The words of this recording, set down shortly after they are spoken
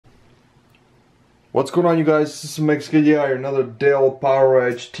What's going on, you guys? This is Mexican here, another Dell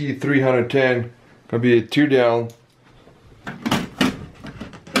PowerEdge T310. Gonna be a teardown.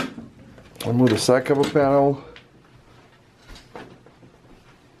 I'll move the side cover panel.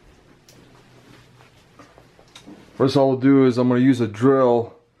 First all I'll do is I'm gonna use a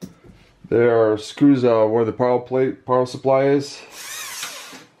drill. There are screws where the power supply is.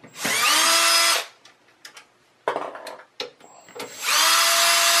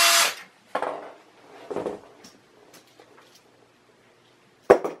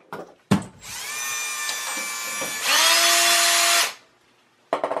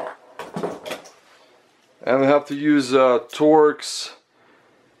 And we have to use Torx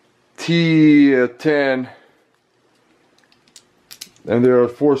T10, and there are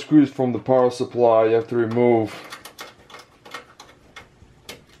 4 screws from the power supply you have to remove.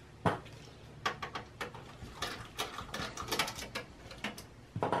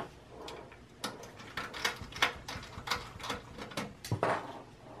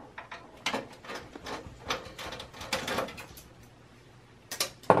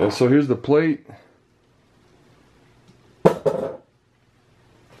 Yeah, so here's the plate.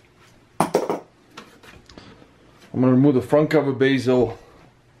 I'm going to remove the front cover bezel.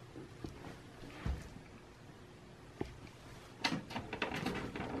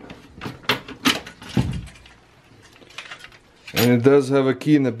 And it does have a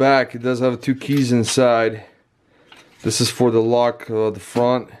key in the back. It does have 2 keys inside. This is for the lock, the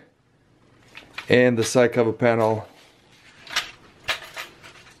front and the side cover panel.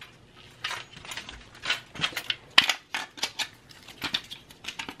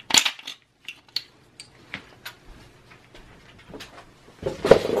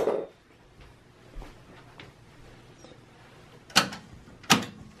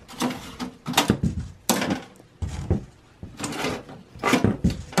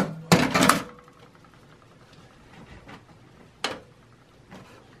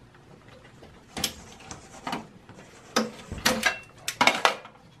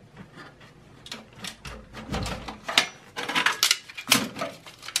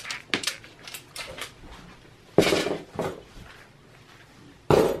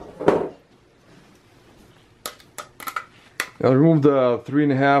 Now, to remove the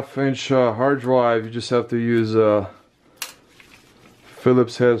 3.5-inch hard drive, you just have to use a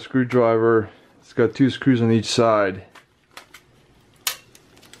Phillips head screwdriver. It's got 2 screws on each side.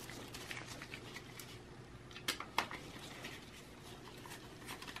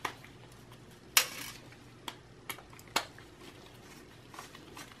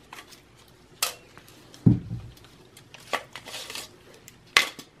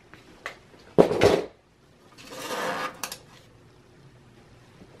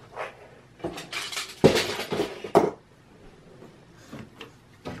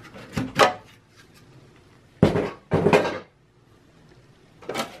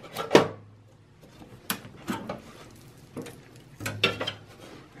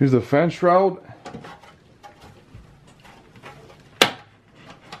 Here's the fan shroud.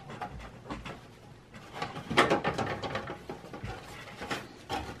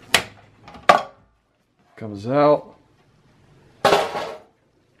 Comes out.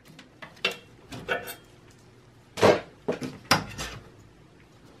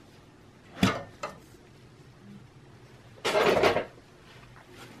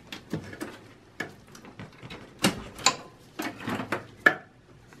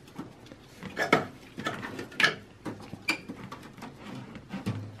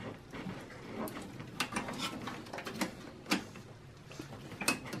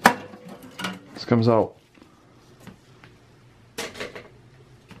 This comes out.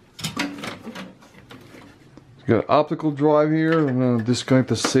 Got an optical drive here. I'm going to disconnect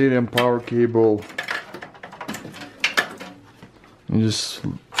the Teardown power cable. And just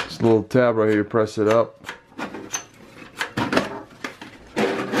this little tab right here, press it up.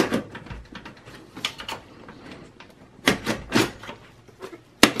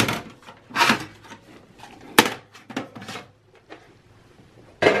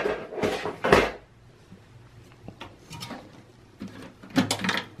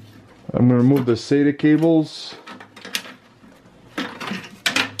 I'm going to remove the SATA cables.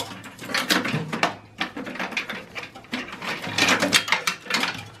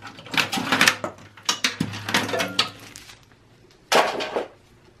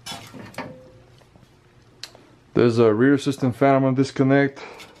 There's a rear system fan I'm going to disconnect.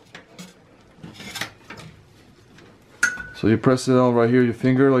 So you press it on right here, your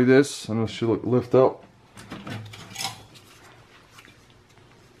finger like this, and it should lift up.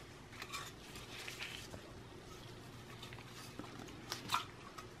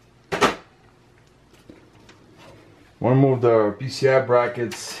 Want to move the PCI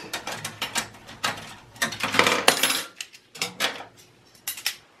brackets.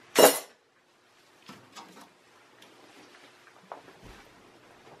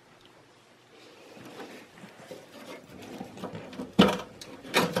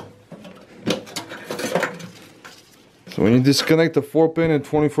 So when you disconnect the 4-pin and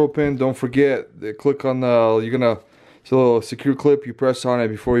 24-pin, don't forget, click on the, it's a little secure clip, you press on it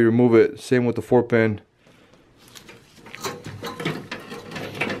before you remove it. Same with the 4-pin.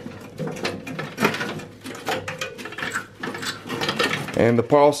 And the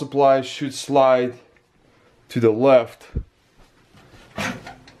power supply should slide to the left.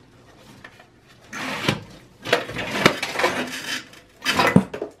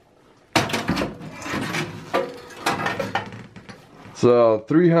 It's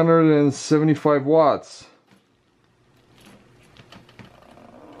 375 watts.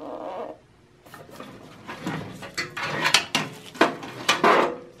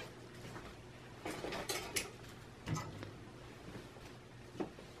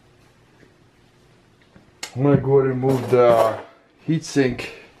 I'm going to go ahead and move the heatsink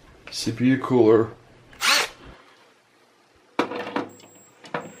CPU cooler.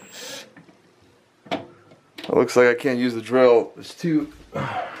 It looks like I can't use the drill. It's too...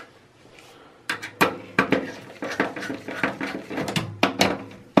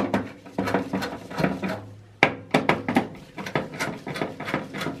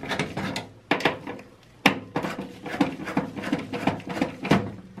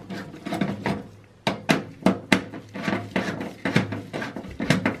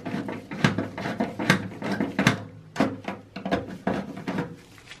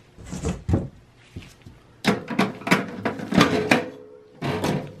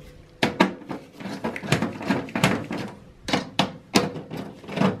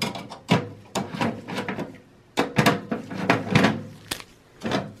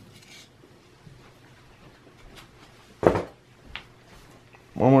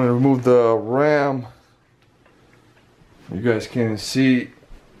 I'm going to remove the RAM. You guys can't even see.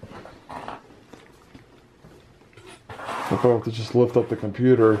 I'll probably have to just lift up the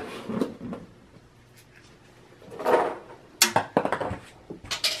computer.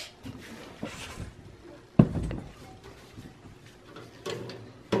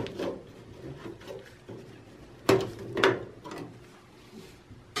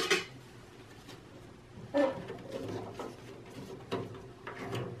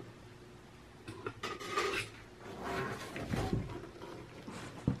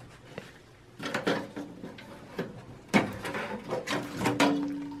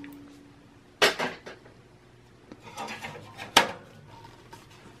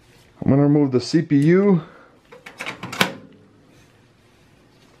 I'm going to remove the CPU.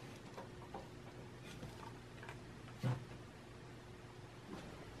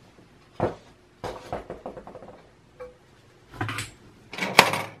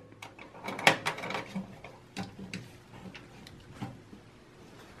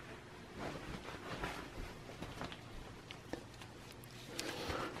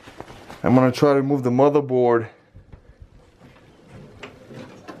 I'm going to try to move the motherboard.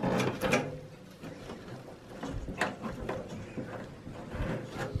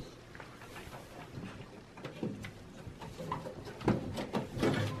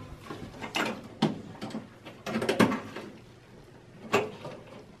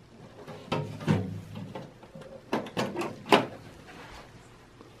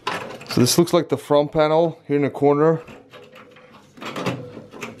 So this looks like the front panel here in the corner.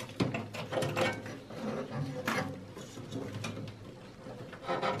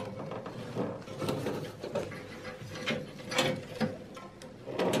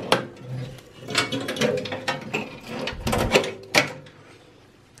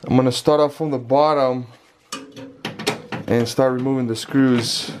 I'm going to start off from the bottom and start removing the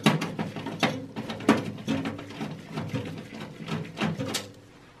screws.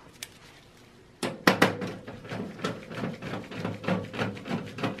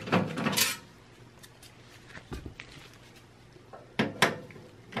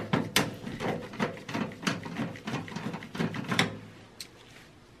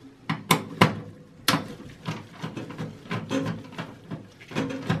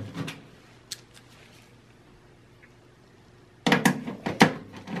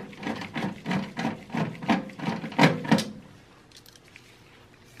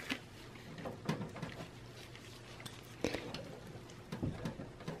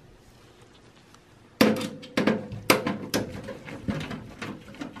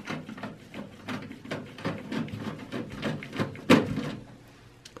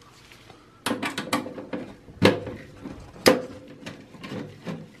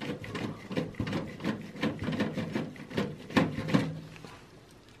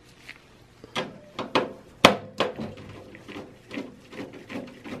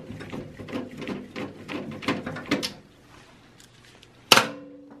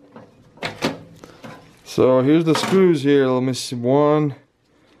 So here's the screws here. Let me see. One.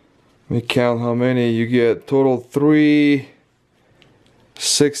 Let me count how many. You get total 3,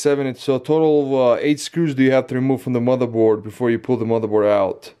 6, 7. So a total of 8 screws do you have to remove from the motherboard before you pull the motherboard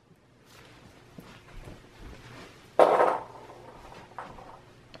out.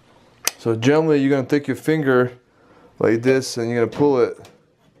 So generally you're going to take your finger like this and you're going to pull it.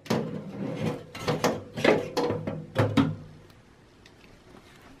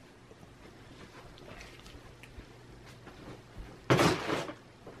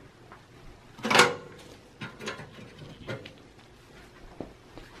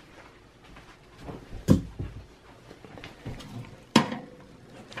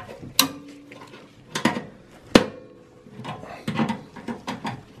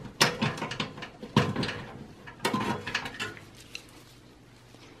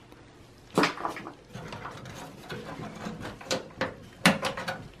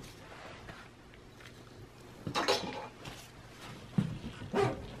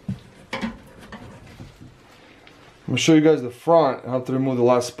 I'm going to show you guys the front, how to remove the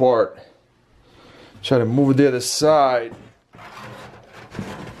last part. Try to move it the other side.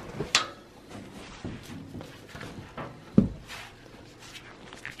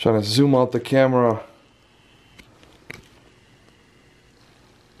 Trying to zoom out the camera.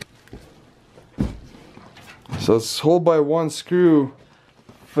 So it's held by one screw,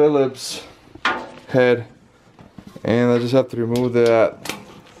 Phillips head, and I just have to remove that.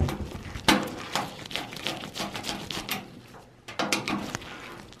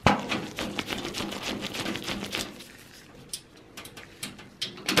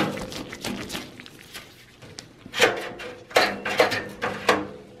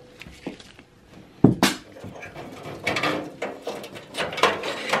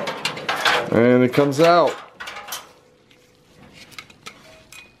 And it comes out.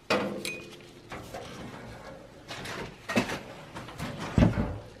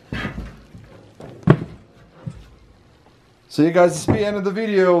 So you guys, this is the end of the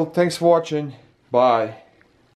video. Thanks for watching. Bye.